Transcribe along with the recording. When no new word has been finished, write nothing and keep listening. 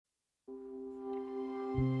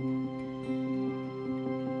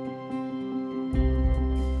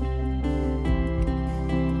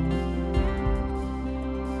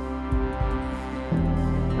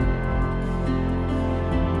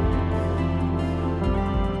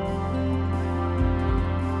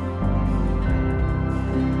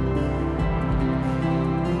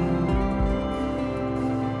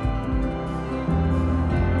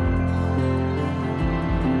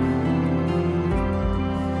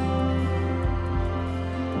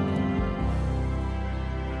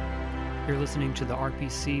You're listening to the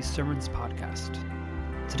RPC Sermons Podcast.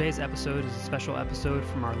 Today's episode is a special episode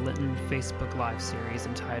from our Linton Facebook Live series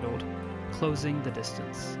entitled Closing the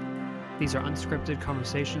Distance. These are unscripted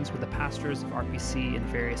conversations with the pastors of RPC and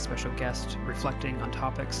various special guests reflecting on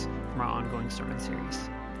topics from our ongoing sermon series.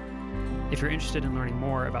 If you're interested in learning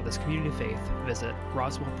more about this community of faith, visit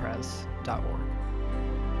roswellpres.org.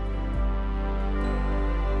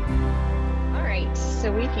 All right,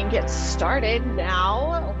 so we can get started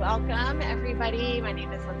now. Welcome, everybody. My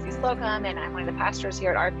name is Lindsay Slocum, and I'm one of the pastors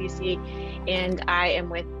here at RPC, and I am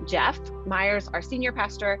with Jeff Myers, our senior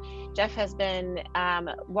pastor. Jeff has been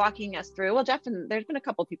walking us through, and there's been a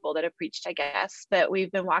couple people that have preached, I guess, but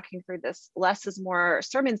we've been walking through this Less is More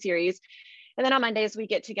sermon series. And then on Mondays, we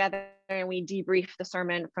get together and we debrief the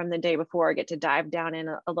sermon from the day before, get to dive down in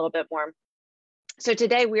a little bit more. So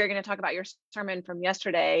today we are going to talk about your sermon from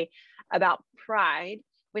yesterday about pride,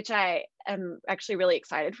 which I am actually really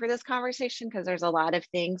excited for this conversation because there's a lot of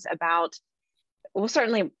things about, well,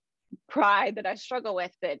 certainly pride that I struggle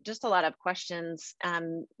with, but just a lot of questions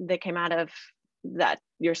that came out of that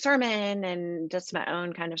your sermon and just my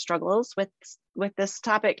own kind of struggles with this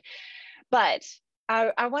topic. But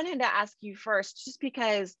I wanted to ask you first, just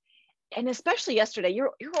because, and especially yesterday,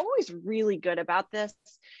 you're always really good about this,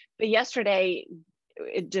 but yesterday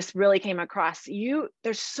it just really came across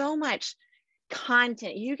there's so much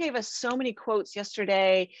content. You gave us so many quotes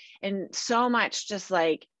yesterday and so much just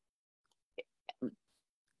like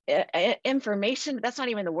information. That's not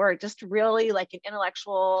even the word, just really like an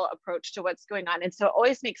intellectual approach to what's going on. And so it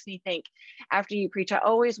always makes me think after you preach, I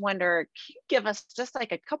always wonder, can you give us just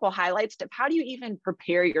like a couple highlights of how do you even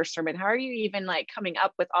prepare your sermon? How are you even like coming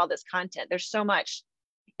up with all this content? There's so much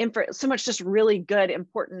just really good,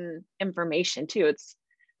 important information too.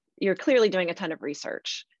 You're clearly doing a ton of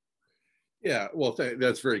research. Yeah, well,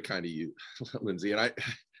 that's very kind of you, Lindsay. And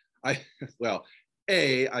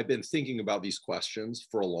I've been thinking about these questions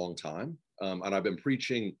for a long time, and I've been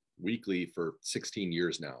preaching weekly for 16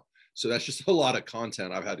 years now. So that's just a lot of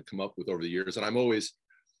content I've had to come up with over the years. And I'm always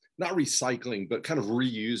not recycling, but kind of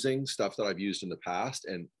reusing stuff that I've used in the past.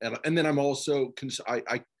 And then I'm also,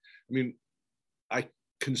 I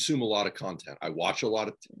consume a lot of content. I watch a lot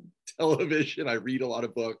of television. I read a lot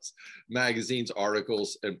of books, magazines,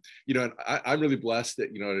 articles, and I'm really blessed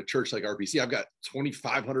that at a church like RPC, I've got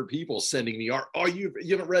 2,500 people sending me you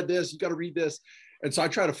haven't read this, you got to read this, and so I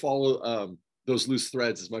try to follow those loose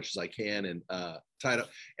threads as much as I can and tie it up.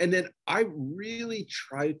 And then I really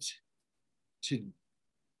try to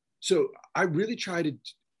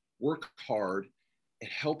work hard at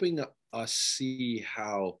helping us see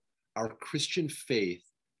how our Christian faith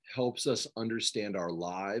helps us understand our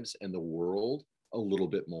lives and the world a little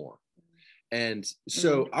bit more. And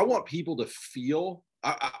so I want people to feel,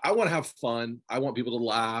 I want to have fun. I want people to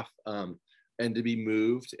laugh and to be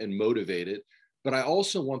moved and motivated. But I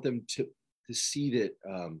also want them to see that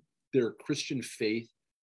their Christian faith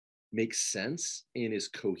makes sense and is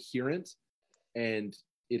coherent, and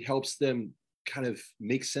it helps them kind of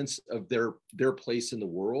make sense of their place in the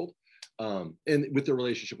world and with their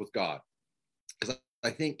relationship with God. Because I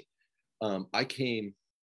think I want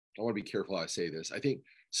to be careful how I say this. I think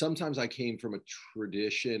sometimes I came from a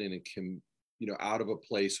tradition and out of a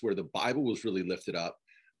place where the Bible was really lifted up,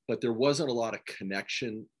 but there wasn't a lot of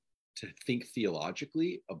connection to think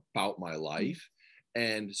theologically about my life.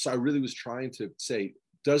 And so I really was trying to say,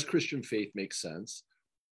 does Christian faith make sense?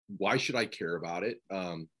 Why should I care about it?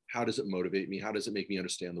 How does it motivate me? How does it make me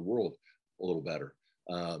understand the world a little better?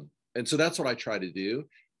 And so that's what I try to do.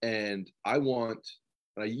 And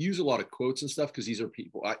I use a lot of quotes and stuff because these are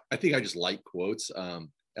people, I think I just like quotes. And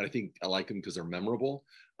I think I like them because they're memorable.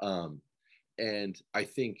 And I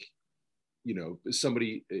think,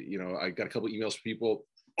 somebody, I got a couple of emails from people.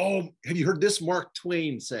 Oh, have you heard this Mark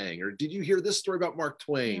Twain saying? Or did you hear this story about Mark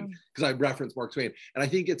Twain? Because I referenced Mark Twain. And I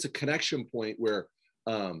think it's a connection point where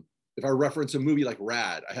if I reference a movie like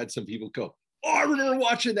Rad, I had some people go, oh, I remember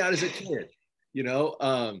watching that as a kid,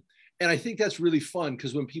 and I think that's really fun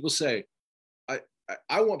because when people say,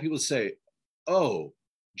 I want people to say, oh,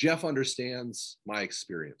 Jeff understands my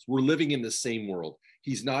experience. We're living in the same world.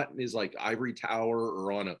 He's not in his like ivory tower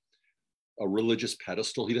or on a religious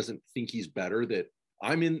pedestal. He doesn't think he's better. That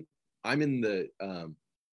I'm in the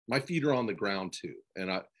my feet are on the ground too.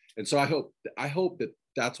 And so I hope that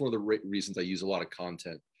that's one of the reasons I use a lot of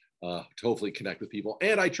content to hopefully connect with people.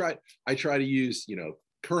 And I try to use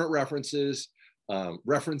current references,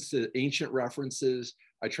 reference to ancient references.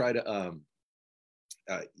 I try to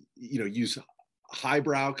use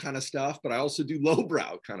highbrow kind of stuff, but I also do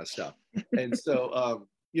lowbrow kind of stuff. And so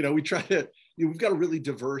we try to, we've got a really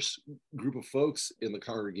diverse group of folks in the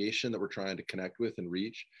congregation that we're trying to connect with and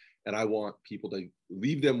reach. And I want people to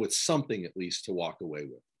leave them with something at least to walk away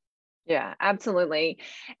with. Yeah, absolutely.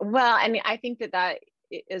 Well, and I think that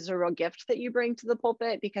is a real gift that you bring to the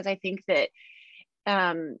pulpit, because I think that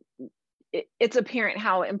it's apparent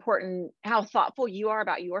how important, how thoughtful you are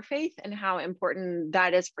about your faith, and how important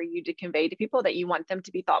that is for you to convey to people, that you want them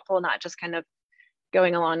to be thoughtful, not just kind of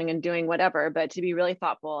going along and doing whatever, but to be really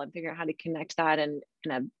thoughtful and figure out how to connect that in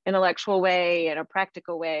an intellectual way, in a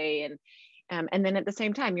practical way. And then at the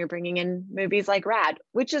same time, you're bringing in movies like Rad,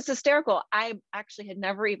 which is hysterical. I actually had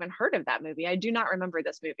never even heard of that movie. I do not remember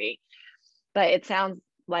this movie, but it sounds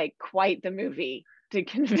like quite the movie to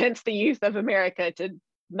convince the youth of America to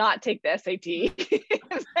not take the SAT.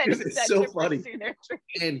 It's so funny.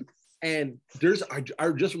 And there's, I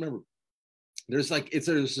just remember, there's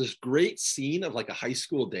this great scene of like a high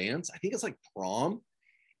school dance. I think it's like prom,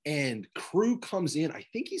 and Crew comes in. I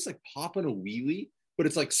think he's like popping a wheelie, but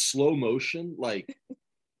it's like slow motion, like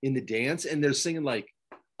in the dance. And they're singing like,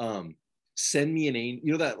 Send Me an Angel,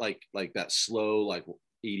 you know, that like that slow, like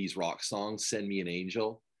 80s rock song, Send Me an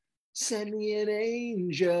Angel. Send me an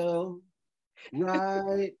angel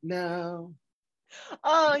right now.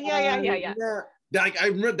 Oh, yeah. I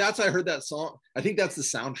remember, that's how I heard that song. I think that's the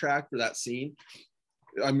soundtrack for that scene.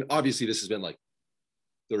 Obviously this has been like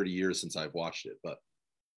 30 years since I've watched it, but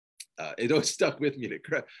it always stuck with me.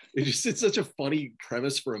 It's such a funny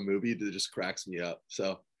premise for a movie that just cracks me up.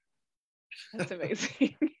 So that's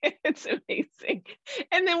amazing. It's amazing.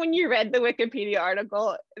 And then when you read the Wikipedia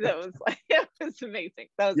article, that was like, it was amazing.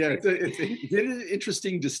 That was it's an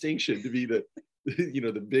interesting distinction to be the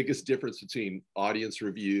biggest difference between audience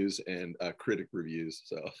reviews and critic reviews.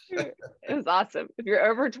 So it was awesome. If you're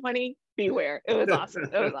over 20, beware. It was awesome.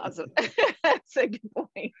 It was awesome. That's a good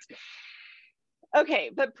point.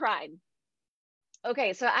 Okay, but Pride.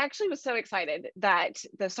 Okay, so I actually was so excited that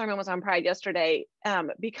the sermon was on Pride yesterday,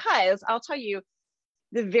 because I'll tell you,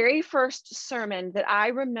 the very first sermon that I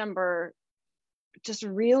remember just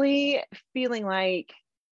really feeling like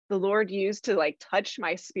the Lord used to like touch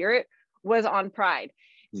my spirit was on Pride.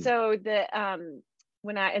 So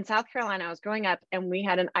when in South Carolina, I was growing up, and we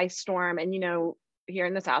had an ice storm, and here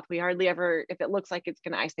in the South, we hardly ever, if it looks like it's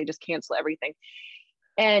going to ice, they just cancel everything.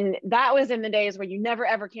 And that was in the days where you never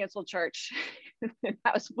ever canceled church.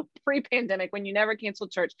 That was pre-pandemic, when you never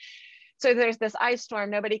canceled church. So there's this ice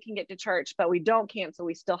storm, nobody can get to church, but we don't cancel,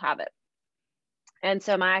 we still have it. And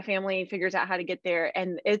so my family figures out how to get there,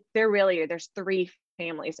 and there's 3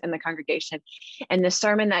 families in the congregation. And the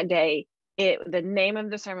sermon that day, the name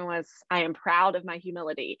of the sermon was, I am proud of my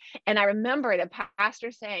humility. And I remember the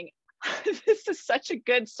pastor saying, this is such a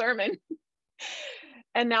good sermon.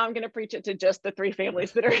 And now I'm going to preach it to just the 3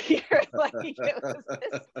 families that are here. Like, it was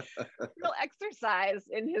this real exercise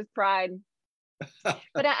in his pride.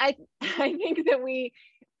 But I think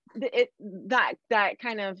that that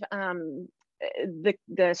kind of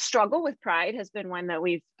the struggle with pride has been one that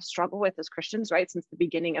we've struggled with as Christians, right, since the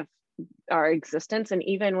beginning of our existence. And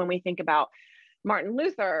even when we think about Martin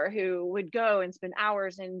Luther, who would go and spend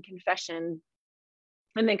hours in confession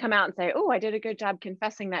and then come out and say, oh, I did a good job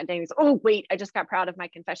confessing that day. And he's, oh, wait, I just got proud of my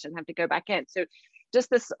confession, have to go back in. So just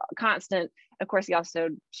this constant, of course, he also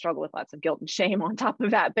struggled with lots of guilt and shame on top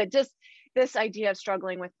of that. But just this idea of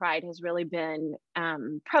struggling with pride has really been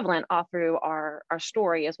prevalent all through our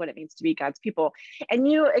story as what it means to be God's people. And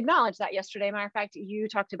you acknowledged that yesterday. Matter of fact, you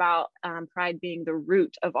talked about pride being the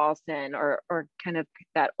root of all sin, or kind of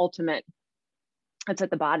that ultimate, it's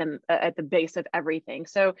at the bottom, at the base of everything.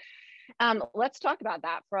 So let's talk about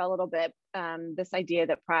that for a little bit. This idea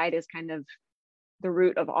that pride is kind of the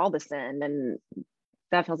root of all the sin, and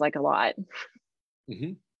that feels like a lot.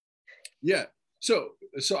 Mm-hmm. Yeah. So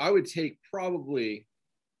I would take probably,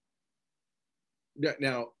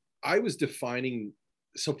 now I was defining,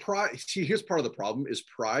 so pride, see, here's part of the problem is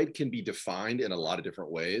pride can be defined in a lot of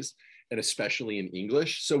different ways, and especially in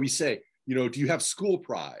English. So we say, do you have school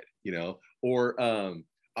pride, or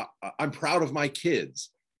I'm proud of my kids.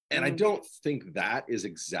 And I don't think that is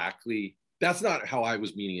exactly, that's not how I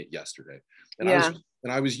was meaning it yesterday.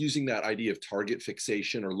 And I was using that idea of target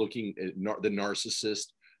fixation, or looking at the narcissist,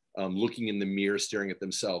 looking in the mirror, staring at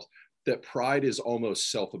themselves, that pride is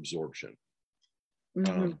almost self-absorption.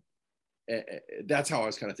 Mm-hmm. That's how I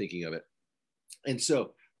was kind of thinking of it.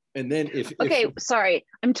 And then sorry,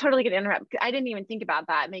 I'm totally going to interrupt. I didn't even think about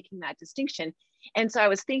that, making that distinction. And so I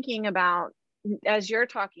was thinking about, as you're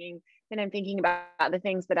talking, then I'm thinking about the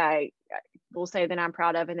things that I will say that I'm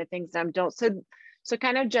proud of, and the things that I don't. So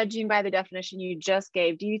kind of judging by the definition you just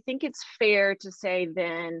gave, do you think it's fair to say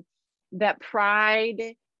then that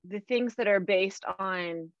pride, the things that are based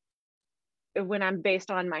on, when I'm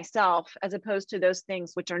based on myself, as opposed to those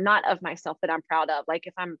things which are not of myself that I'm proud of. Like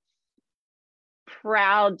if I'm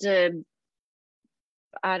proud to,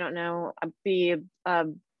 I don't know, be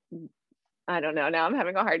I don't know. Now I'm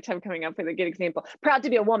having a hard time coming up with a good example. Proud to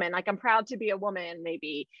be a woman. Like I'm proud to be a woman,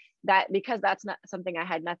 maybe that, because that's not something I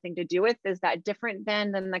had nothing to do with. Is that different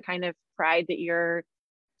than the kind of pride that you're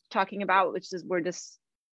talking about, which is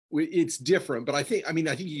it's different, but I think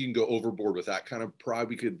you can go overboard with that kind of pride.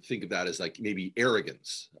 We could think of that as like maybe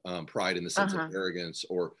arrogance, pride in the sense of arrogance,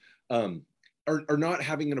 or not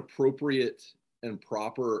having an appropriate and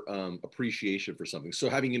proper appreciation for something. So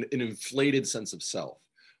having an inflated sense of self,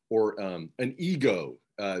 or an ego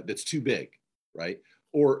that's too big, right?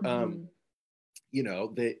 Or you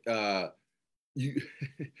know,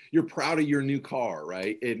 you're proud of your new car,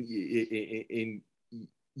 right? And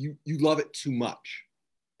you love it too much,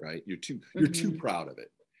 right? You're too proud of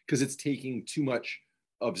it because it's taking too much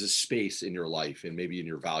of the space in your life and maybe in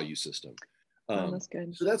your value system. That's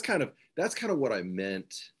good. So that's kind of what I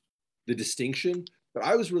meant, the distinction. But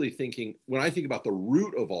I was really thinking, when I think about the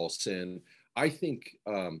root of all sin, I think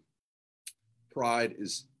pride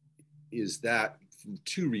is that for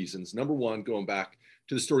two reasons. Number one, going back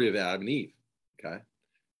to the story of Adam and Eve. Okay,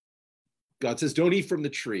 God says, "Don't eat from the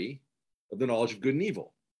tree of the knowledge of good and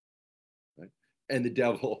evil." Right? And the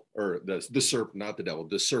devil, or the serpent, not the devil,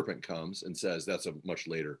 the serpent comes and says, that's a much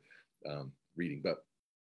later reading, but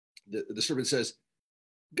the serpent says,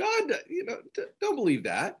 "God, don't believe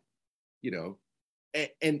that,"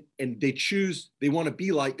 and they want to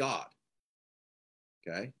be like God.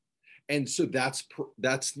 Okay. And so that's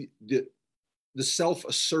the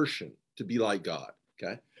self-assertion to be like God.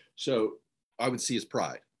 Okay. So I would see as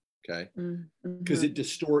pride. Okay. Because it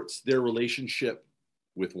distorts their relationship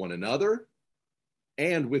with one another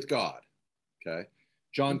and with God. Okay.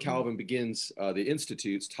 John Calvin begins the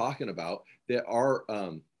Institutes talking about that our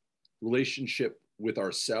relationship with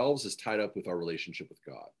ourselves is tied up with our relationship with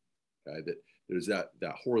God. Okay. That there's that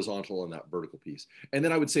horizontal and that vertical piece. And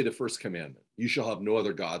then I would say the first commandment, you shall have no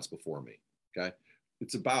other gods before me. Okay.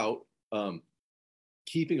 It's about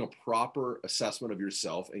keeping a proper assessment of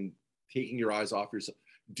yourself and taking your eyes off yourself.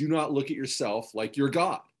 Do not look at yourself like you're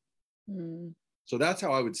God. So that's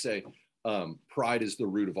how I would say pride is the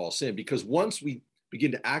root of all sin, because once we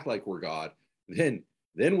begin to act like we're God, then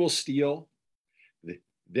we'll steal,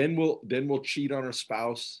 then we'll cheat on our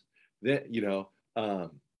spouse, then,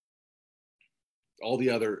 all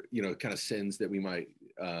the other, kind of sins that we might,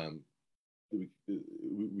 we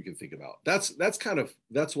can think about. That's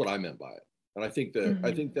what I meant by it. And I think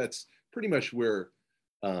that's pretty much where,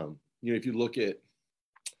 if you look at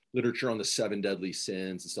literature on the 7 deadly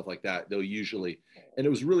sins and stuff like that, they'll usually, and it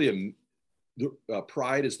was really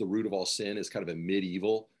pride is the root of all sin is kind of a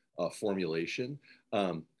medieval formulation.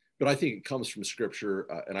 But I think it comes from scripture.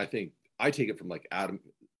 And I think I take it from like Adam,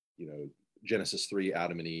 Genesis 3,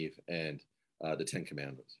 Adam and Eve, and the 10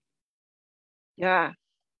 Commandments. Yeah.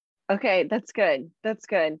 Okay. That's good. That's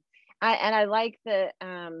good. I like the,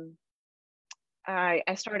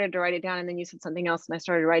 I started to write it down and then you said something else and I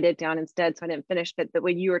started to write it down instead. So I didn't finish, but the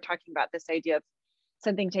way you were talking about this idea of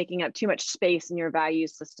something taking up too much space in your value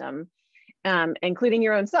system, including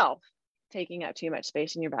your own self, taking up too much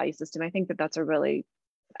space in your value system. I think that's a really,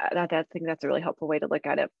 that's a really helpful way to look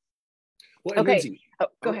at it. Well, and okay. Lindsay,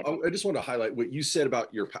 go ahead. I just want to highlight what you said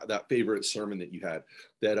about that favorite sermon that you had,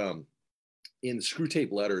 that in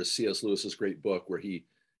Screwtape Letters, C.S. Lewis's great book, where he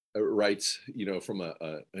writes, from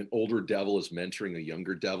an older devil is mentoring a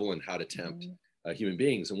younger devil and how to tempt human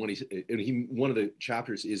beings. And one of the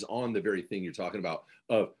chapters is on the very thing you're talking about.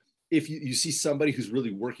 If you see somebody who's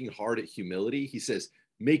really working hard at humility, he says,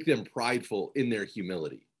 make them prideful in their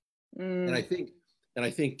humility. And I think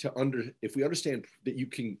if we understand that you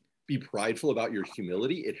can be prideful about your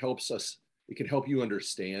humility, it can help you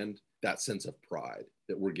understand that sense of pride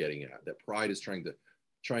that we're getting at, that pride is trying to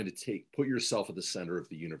put yourself at the center of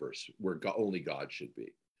the universe where only God should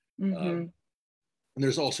be. And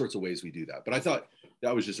there's all sorts of ways we do that. But I thought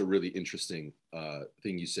that was just a really interesting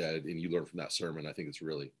thing you said, and you learned from that sermon. I think it's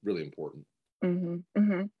really, really important.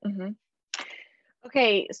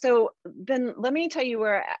 Okay, so then let me tell you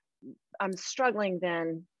where I'm struggling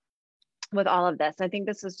then with all of this. I think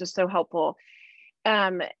this is just so helpful.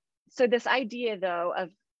 So this idea though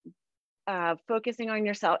of focusing on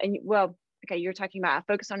yourself, and you're talking about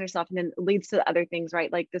focus on yourself, and then it leads to other things,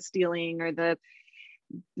 right? Like the stealing or the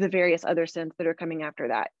various other sins that are coming after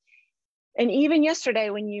that. And even yesterday,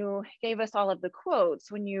 when you gave us all of the quotes,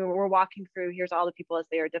 when you were walking through, here's all the people as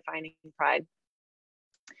they are defining pride.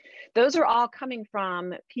 those are all coming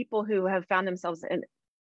from people who have found themselves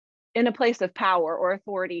in a place of power or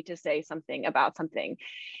authority to say something about something.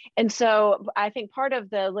 And so I think part of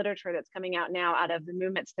the literature that's coming out now out of the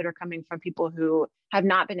movements that are coming from people who have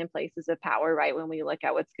not been in places of power, right? When we look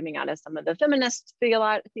at what's coming out of some of the feminist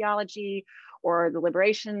theology or the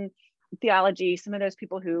liberation theology, some of those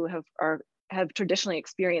people who have traditionally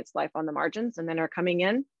experienced life on the margins and then are coming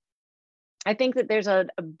in. I think that there's a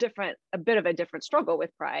bit of a different struggle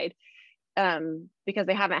with pride, because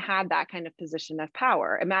they haven't had that kind of position of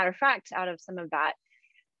power. A matter of fact, out of some of that,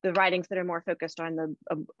 the writings that are more focused on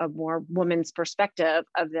a more woman's perspective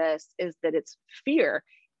of this is that it's fear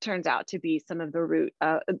turns out to be some of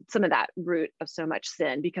that root of so much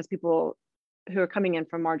sin, because people who are coming in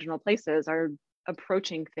from marginal places are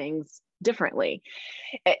approaching things differently.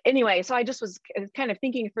 Anyway, so I just was kind of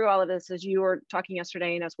thinking through all of this as you were talking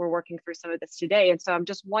yesterday and as we're working through some of this today. And so I'm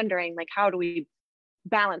just wondering, like, how do we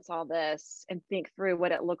balance all this and think through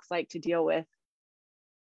what it looks like to deal with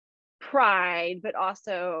pride, but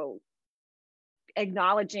also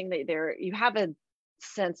acknowledging that you have a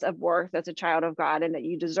sense of worth as a child of God and that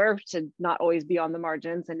you deserve to not always be on the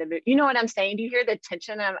margins. And you know what I'm saying? Do you hear the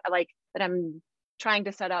tension that I'm trying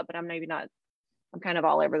to set up, but I'm kind of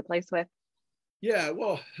all over the place with? Yeah,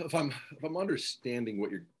 well, if I'm understanding what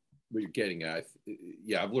you're getting at,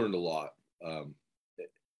 I've learned a lot. And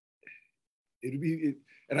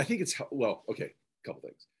I think it's, well, okay, a couple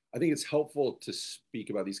things. I think it's helpful to speak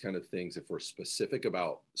about these kind of things if we're specific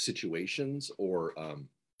about situations or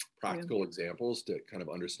practical examples to kind of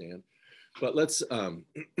understand. But let's, and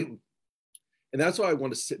that's why I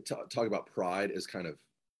want to talk about pride as kind of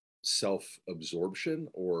self-absorption,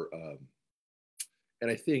 or,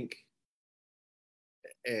 and I think,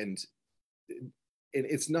 and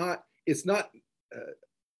it's not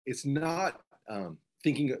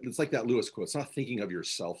thinking, it's like that Lewis quote, it's not thinking of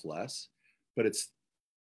yourself less, but it's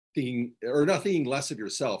not thinking less of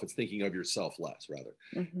yourself, it's thinking of yourself less, rather.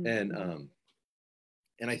 Mm-hmm.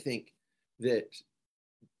 And I think that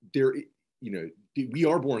we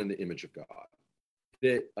are born in the image of God,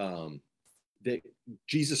 that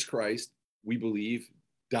Jesus Christ, we believe,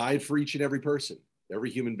 died for each and every person, every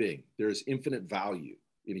human being. There is infinite value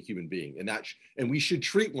in a human being, and we should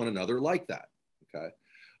treat one another like that. Okay.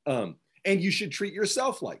 And you should treat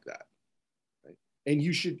yourself like that, right? And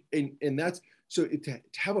you should, and that's, so to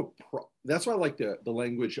have that's why I like the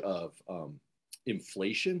language of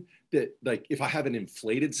inflation, that like, if I have an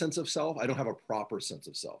inflated sense of self, I don't have a proper sense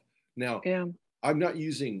of self. Now, I'm not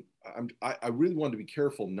using, I really want to be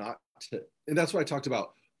careful not to, and that's why I talked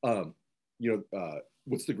about,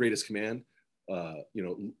 what's the greatest command, or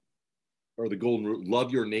the golden rule,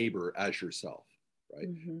 love your neighbor as yourself, right?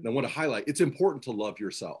 Mm-hmm. And I want to highlight, it's important to love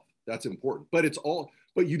yourself. That's important, but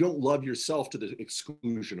you don't love yourself to the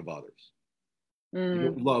exclusion of others. You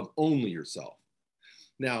don't love only yourself.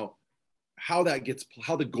 Now, how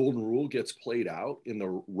the golden rule gets played out in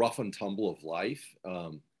the rough and tumble of life,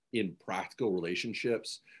 in practical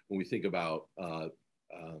relationships, when we think about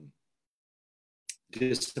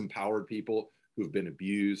disempowered people who've been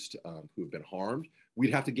abused, who've been harmed,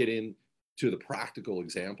 we'd have to get into the practical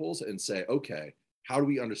examples and say, okay, how do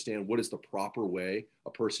we understand what is the proper way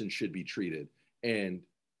a person should be treated, and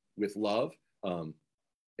with love,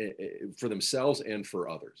 for themselves and for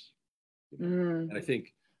others? And I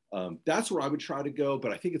think that's where I would try to go,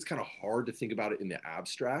 but I think it's kind of hard to think about it in the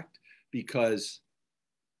abstract, because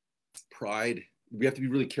pride, we have to be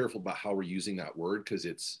really careful about how we're using that word,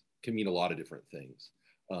 because can mean a lot of different things.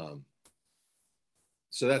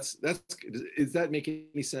 So does that make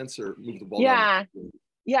any sense, or move the ball down?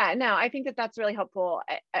 Yeah, no, I think that's really helpful.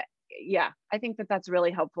 I think that's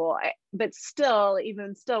really helpful. But still,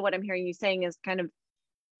 what I'm hearing you saying is kind of,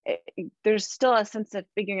 there's still a sense of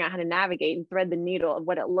figuring out how to navigate and thread the needle of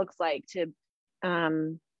what it looks like to,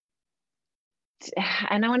 and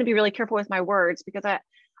I want to be really careful with my words, because I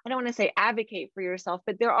don't want to say advocate for yourself,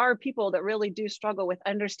 but there are people that really do struggle with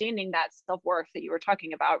understanding that self-worth that you were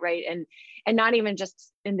talking about, right? And not even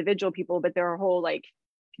just individual people, but there are whole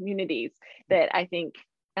communities that I think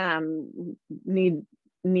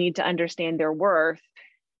need to understand their worth.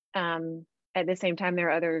 At the same time, there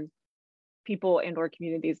are other people and or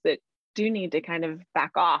communities that do need to kind of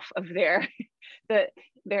back off of their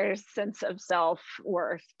sense of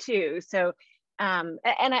self-worth too. So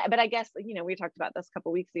but I guess, we talked about this a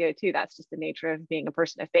couple of weeks ago too. That's just the nature of being a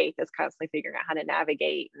person of faith, is constantly figuring out how to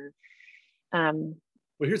navigate. And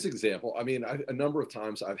well, here's an example. I mean, a number of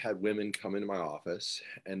times I've had women come into my office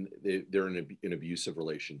and they're in an abusive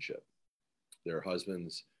relationship. Their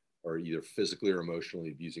husbands are either physically or emotionally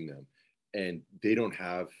abusing them, and they don't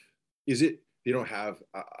have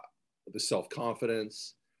the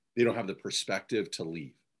self-confidence. They don't have the perspective to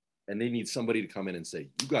leave. And they need somebody to come in and say,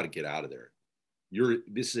 you got to get out of there.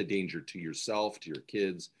 This is a danger to yourself, to your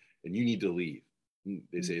kids, and you need to leave. And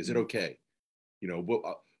they say, is it okay?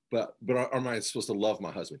 But am I supposed to love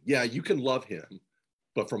my husband? Yeah, you can love him,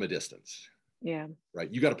 but from a distance. Yeah.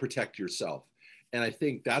 Right. You got to protect yourself. And I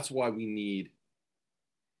think that's why we need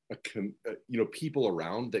people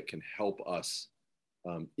around that can help us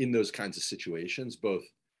in those kinds of situations, both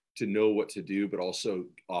to know what to do, but also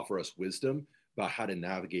offer us wisdom about how to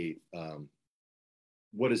navigate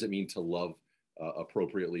what does it mean to love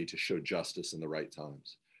appropriately, to show justice in the right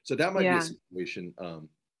times. So that might be a situation.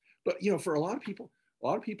 But for a lot of people,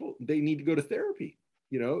 they need to go to therapy.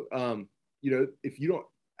 If you don't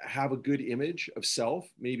have a good image of self,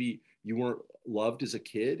 maybe you weren't loved as a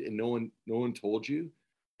kid and no one told you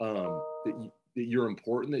that you're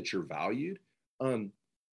important, that you're valued.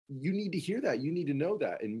 You need to hear that. You need to know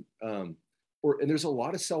that. And there's a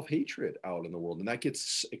lot of self-hatred out in the world, and that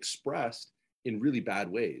gets expressed in really bad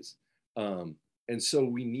ways. And so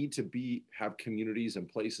we need to have communities and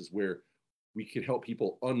places where we can help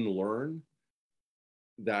people unlearn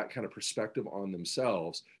that kind of perspective on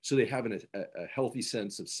themselves, so they have a healthy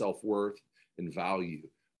sense of self-worth and value.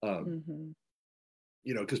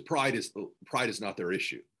 Because pride is not their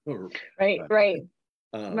issue. Right.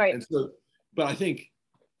 And so, but I think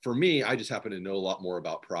for me, I just happen to know a lot more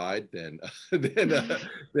about pride than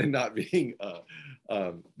not being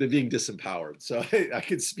than being disempowered. So I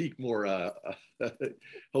could speak more,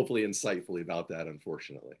 hopefully insightfully about that.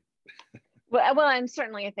 Unfortunately. Well, and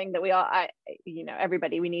certainly a thing that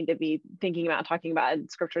everybody, we need to be thinking about, talking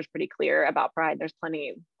about. Scripture is pretty clear about pride. There's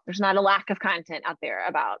not a lack of content out there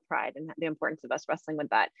about pride and the importance of us wrestling with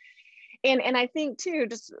that. And I think too,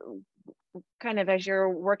 just kind of as you're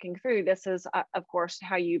working through this, is of course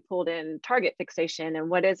how you pulled in target fixation, and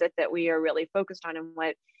what is it that we are really focused on, and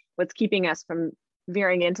what's keeping us from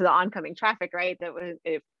veering into the oncoming traffic, right? That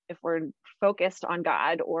if we're focused on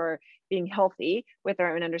God, or being healthy with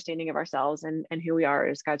our own understanding of ourselves and who we are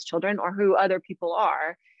as God's children, or who other people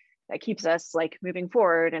are, that keeps us like moving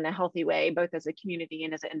forward in a healthy way, both as a community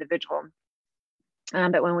and as an individual.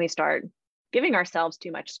 But when we start giving ourselves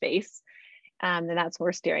too much space, then that's when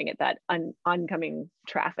we're staring at that oncoming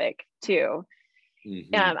traffic too.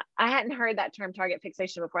 I hadn't heard that term target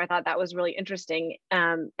fixation before. I thought that was really interesting.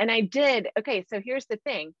 And I did. Okay, so here's the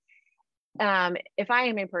thing. If I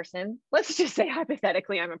am a person, let's just say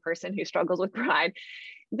hypothetically, I'm a person who struggles with pride,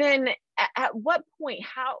 then at what point,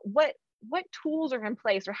 what tools are in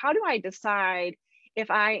place, or how do I decide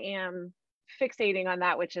if I am fixating on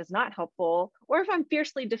that which is not helpful, or if I'm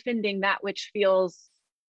fiercely defending that which feels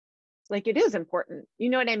like it is important?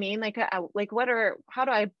 You know what I mean? How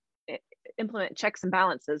do I implement checks and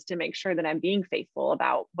balances to make sure that I'm being faithful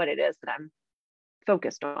about what it is that I'm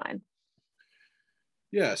focused on?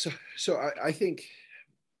 Yeah, so I think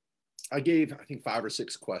I gave 5 or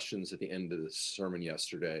 6 questions at the end of the sermon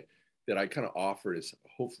yesterday that I kind of offered as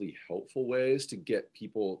hopefully helpful ways to get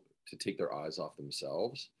people to take their eyes off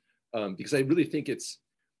themselves, because I really think it's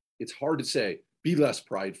hard to say be less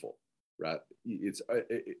prideful, right?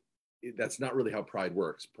 That's not really how pride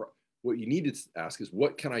works. What you need to ask is,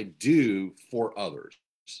 what can I do for others,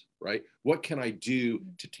 right? What can I do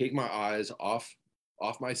to take my eyes off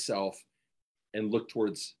myself and look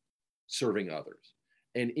towards serving others?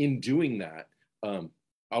 And in doing that,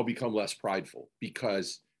 I'll become less prideful,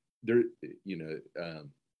 because my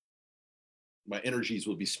energies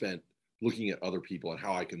will be spent looking at other people and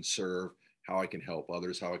how I can serve, how I can help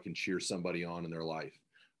others, how I can cheer somebody on in their life.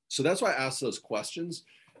 So that's why I ask those questions,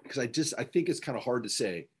 because I think it's kind of hard to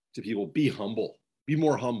say to people, be humble, be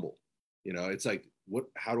more humble. It's like,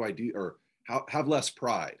 how do I do, or have less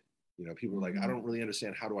pride? People are like, I don't really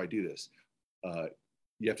understand. How do I do this?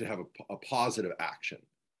 You have to have a positive action,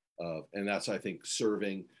 and that's, I think,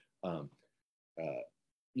 serving,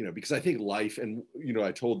 because I think life, and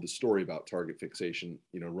I told the story about target fixation,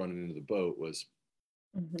 running into the boat was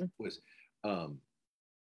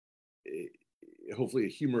hopefully a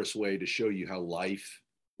humorous way to show you how life,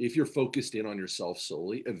 if you're focused in on yourself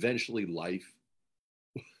solely, eventually life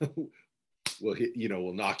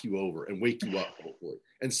will knock you over and wake you up, hopefully.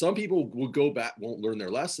 And some people will go back, won't learn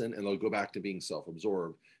their lesson, and they'll go back to being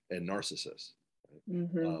self-absorbed and narcissists.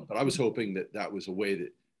 Right? But I was hoping that was a way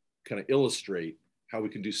that kind of illustrate how we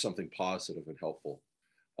can do something positive and helpful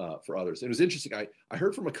for others. And it was interesting. I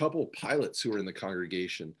heard from a couple of pilots who were in the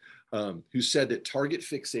congregation who said that target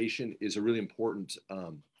fixation is a really important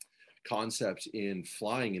concept in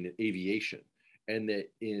flying and in aviation. And that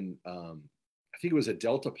I think it was a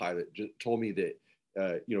Delta pilot told me that,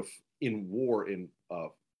 in war, in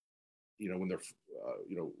when they're,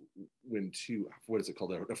 when to, what is it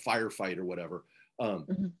called, a firefight or whatever,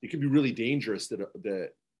 it can be really dangerous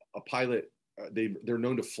that a pilot, they're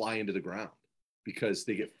known to fly into the ground because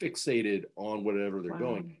they get fixated on whatever they're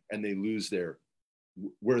going, and they lose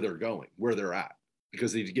where they're going, where they're at,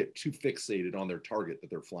 because they get too fixated on their target that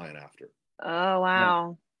they're flying after. Oh,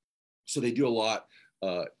 wow. So they do a lot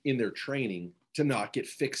in their training to not get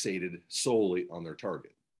fixated solely on their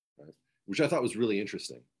target, right? Which I thought was really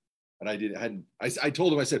interesting. And I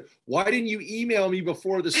told him, I said, why didn't you email me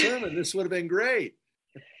before the sermon? This would have been great.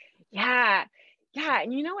 Yeah. Yeah.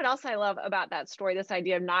 And you know what else I love about that story, this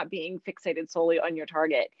idea of not being fixated solely on your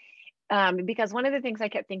target? Because one of the things I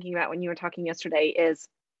kept thinking about when you were talking yesterday is,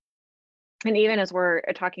 and even as we're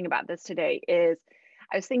talking about this today, is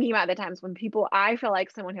I was thinking about the times when I feel like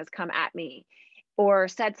someone has come at me or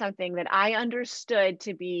said something that I understood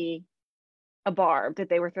to be a barb that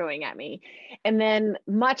they were throwing at me. And then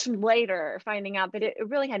much later finding out that it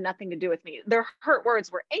really had nothing to do with me. Their hurt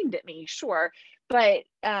words were aimed at me, sure, but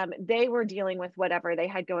they were dealing with whatever they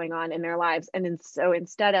had going on in their lives. And then so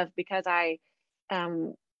instead of, because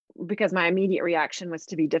my immediate reaction was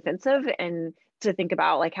to be defensive and to think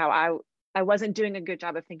about like how I wasn't doing a good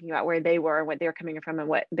job of thinking about where they were and what they were coming from and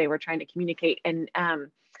what they were trying to communicate. And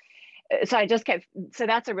so I just kept, so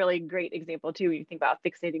that's a really great example too. When you think about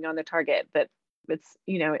fixating on the target, but it's,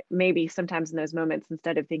 maybe sometimes in those moments,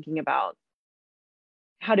 instead of thinking about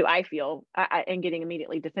how do I feel and getting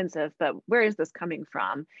immediately defensive, but where is this coming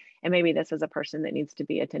from? And maybe this is a person that needs to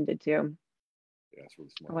be attended to. Yeah, that's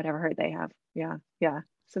really smart. Or whatever hurt they have. Yeah. Yeah.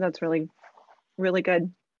 So that's really, really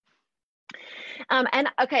good. And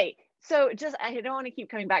okay. So just, I don't want to keep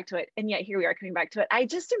coming back to it. And yet here we are coming back to it. I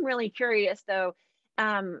just am really curious though,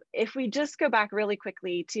 if we just go back really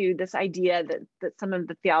quickly to this idea that some of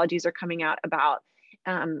the theologies are coming out about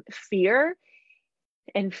fear.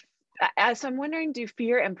 And so I'm wondering, do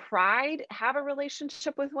fear and pride have a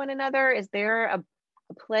relationship with one another? Is there a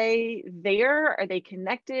play there? Are they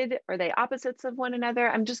connected? Are they opposites of one another?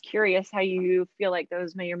 I'm just curious how you feel like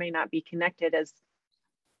those may or may not be connected, as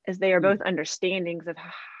they are both understandings of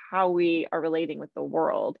how we are relating with the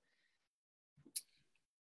world.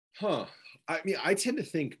 I mean, I tend to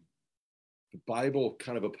think the Bible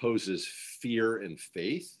kind of opposes fear and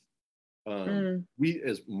faith. We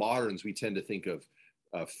as moderns, we tend to think of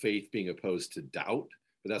faith being opposed to doubt,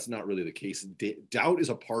 but that's not really the case. Doubt is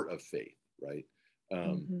a part of faith, right?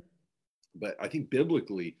 But I think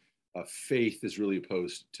biblically, faith is really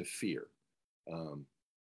opposed to fear.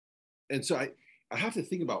 And so I have to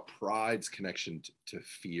think about pride's connection to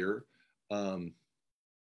fear. I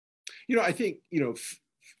think,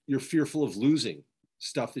 you're fearful of losing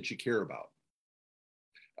stuff that you care about.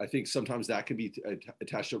 I think sometimes that can be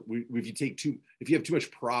attached to, if you have too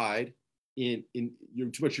much pride in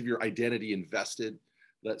too much of your identity invested,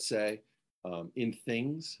 let's say, in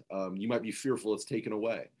things, you might be fearful it's taken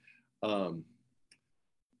away. I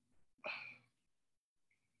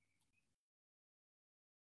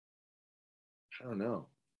don't know.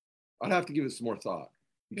 I'd have to give it some more thought.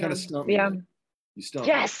 You kind of stumped me. Yeah. You stumped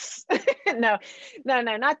yes. me. No,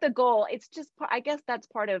 not the goal. It's just, I guess that's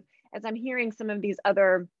part of, as I'm hearing some of these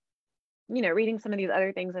other, reading some of these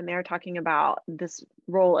other things, and they're talking about this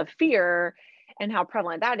role of fear and how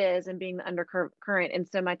prevalent that is and being the undercurrent in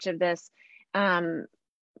so much of this. Then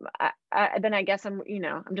I guess I'm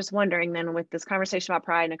just wondering then, with this conversation about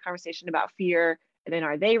pride and a conversation about fear, then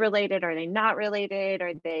are they related? Are they not related?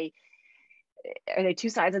 Are they two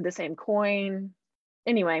sides of the same coin?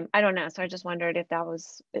 Anyway, I don't know. So I just wondered if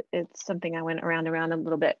it's something I went around a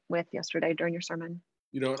little bit with yesterday during your sermon.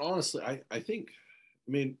 And honestly, I think,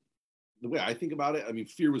 the way I think about it,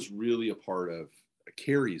 fear was really a part of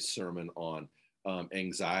Carrie's sermon on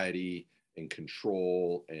anxiety and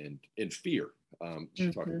control and fear.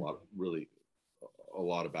 She talked a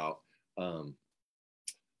lot about, and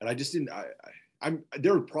I just didn't,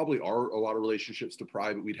 there probably are a lot of relationships to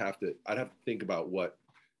pride, but I'd have to think about what,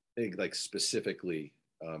 I think, like specifically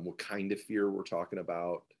what kind of fear we're talking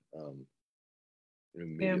about.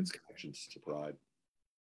 Maybe it's connections to pride.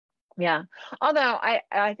 Yeah. Although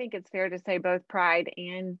I think it's fair to say both pride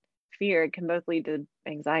and fear can both lead to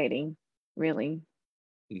anxiety, really.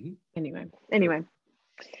 Anyway.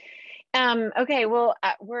 Okay. Well,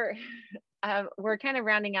 we're kind of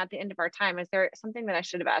rounding out the end of our time. Is there something that I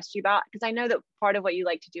should have asked you about? Because I know that part of what you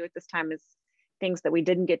like to do at this time is things that we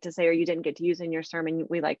didn't get to say or you didn't get to use in your sermon.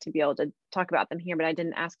 We like to be able to talk about them here, but I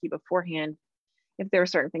didn't ask you beforehand if there were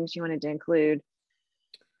certain things you wanted to include.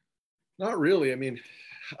 Not really. I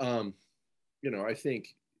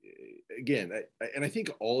think, again, I think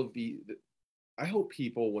all of I hope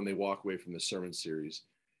people, when they walk away from the sermon series,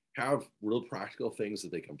 have real practical things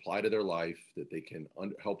that they can apply to their life, that they can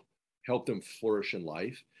help them flourish in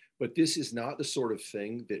life. But this is not the sort of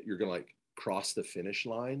thing that you're going to like cross the finish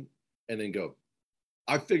line and then go,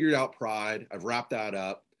 I've figured out pride. I've wrapped that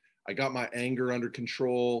up. I got my anger under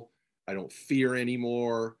control. I don't fear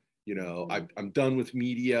anymore. You know, I'm done with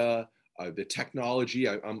media, the technology.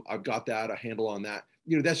 I've got that, a handle on that.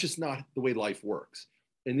 You know, that's just not the way life works.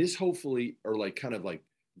 And this hopefully are like kind of like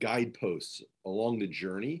guideposts along the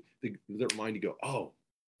journey that remind you, go, oh,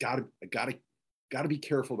 I gotta be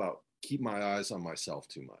careful about keep my eyes on myself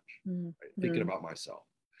too much, right? Thinking about myself,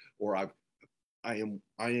 or I am,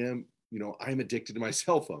 you know, I'm addicted to my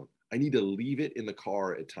cell phone. I need to leave it in the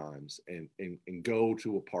car at times and go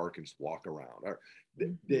to a park and just walk around.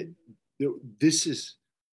 This is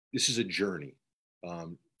a journey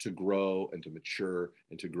to grow and to mature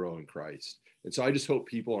and to grow in Christ. And so I just hope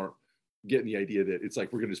people aren't getting the idea that it's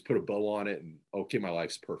like we're gonna just put a bow on it and okay, my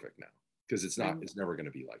life's perfect now, because it's not. It's never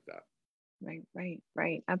gonna be like that. Right.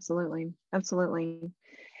 Absolutely.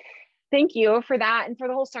 Thank you for that and for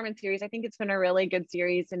the whole sermon series. I think it's been a really good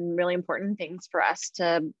series and really important things for us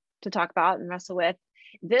to talk about and wrestle with.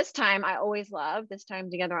 This time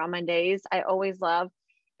together on Mondays, I always love.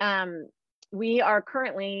 We are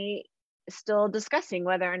currently still discussing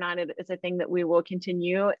whether or not it is a thing that we will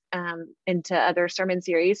continue into other sermon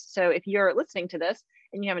series. So if you're listening to this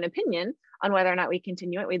and you have an opinion on whether or not we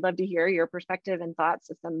continue it, we'd love to hear your perspective and thoughts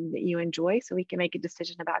of something that you enjoy so we can make a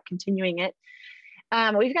decision about continuing it.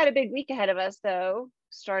 We've got a big week ahead of us, though,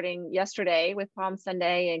 starting yesterday with Palm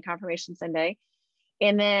Sunday and Confirmation Sunday.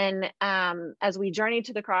 And then as we journey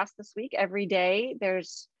to the cross this week, every day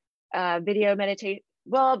there's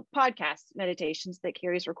podcast meditations that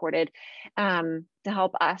Carrie's recorded to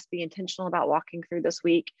help us be intentional about walking through this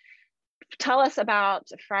week. Tell us about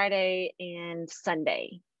Friday and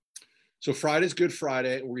Sunday. So Friday's Good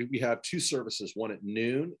Friday. We have two services, one at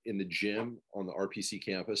noon in the gym on the RPC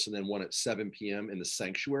campus, and then one at 7 p.m. in the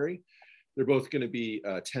sanctuary. They're both going to be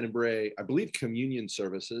Tenebrae, I believe, communion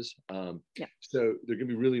services. So they're going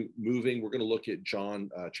to be really moving. We're going to look at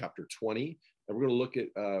John chapter 20, and we're going to look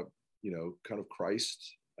at, kind of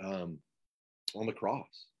Christ on the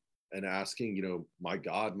cross and asking, my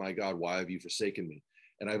God, why have you forsaken me?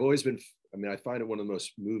 And I've always been, I find it one of the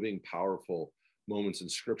most moving, powerful moments in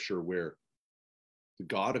scripture where the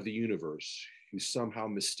God of the universe, who somehow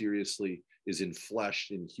mysteriously is enfleshed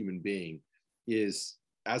in human being, is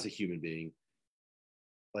as a human being,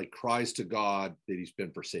 like cries to God that he's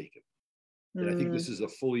been forsaken. And I think this is a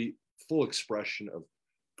full expression of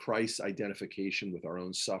Christ's identification with our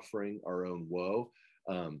own suffering, our own woe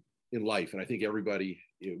in life. And I think everybody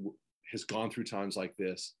has gone through times like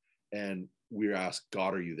this, and we're asked,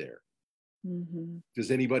 God, are you there? Does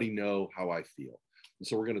anybody know how I feel? And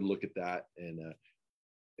so we're going to look at that, and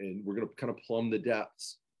we're going to kind of plumb the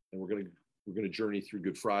depths, and we're going to journey through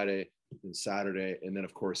Good Friday and Saturday, and then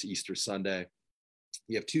of course Easter Sunday.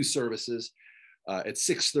 We have two services at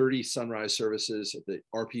 6:30 sunrise services at the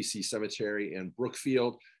RPC Cemetery in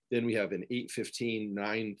Brookfield. Then we have an 8:15,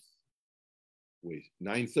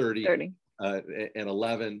 9:30. And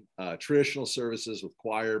 11 traditional services with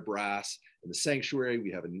choir, brass. In the sanctuary, we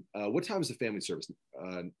have what time is the family service?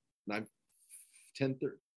 10:30.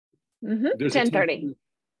 10:30.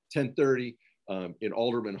 10:30 in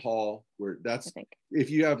Alderman Hall, where if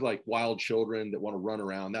you have like wild children that want to run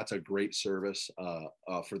around, that's a great service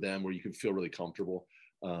for them, where you can feel really comfortable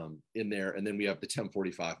in there. And then we have the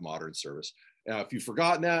 10:45 modern service. Now, if you've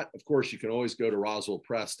forgotten that, of course, you can always go to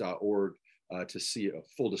roswellpress.org to see a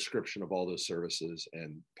full description of all those services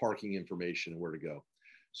and parking information and where to go.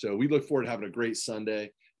 So we look forward to having a great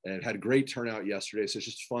Sunday, and had a great turnout yesterday. So it's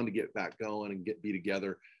just fun to get back going and be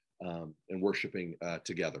together and worshiping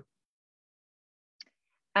together.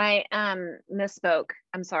 I misspoke.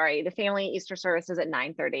 I'm sorry. The family Easter service is at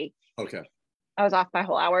 9:30. Okay. I was off by a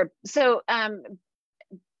whole hour. So,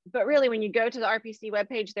 but really, when you go to the RPC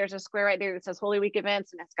webpage, there's a square right there that says Holy Week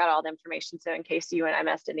events, and it's got all the information. So in case you and I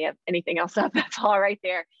messed anything else up, that's all right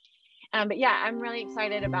there. But yeah, I'm really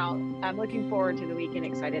excited I'm looking forward to the week and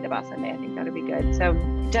excited about Sunday. I think that'll be good. So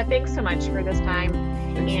Jeff, thanks so much for this time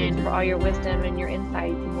and for all your wisdom and your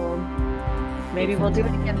insight. Maybe we'll do it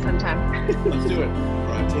again sometime. Let's do it. All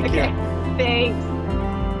right, take care. Thanks.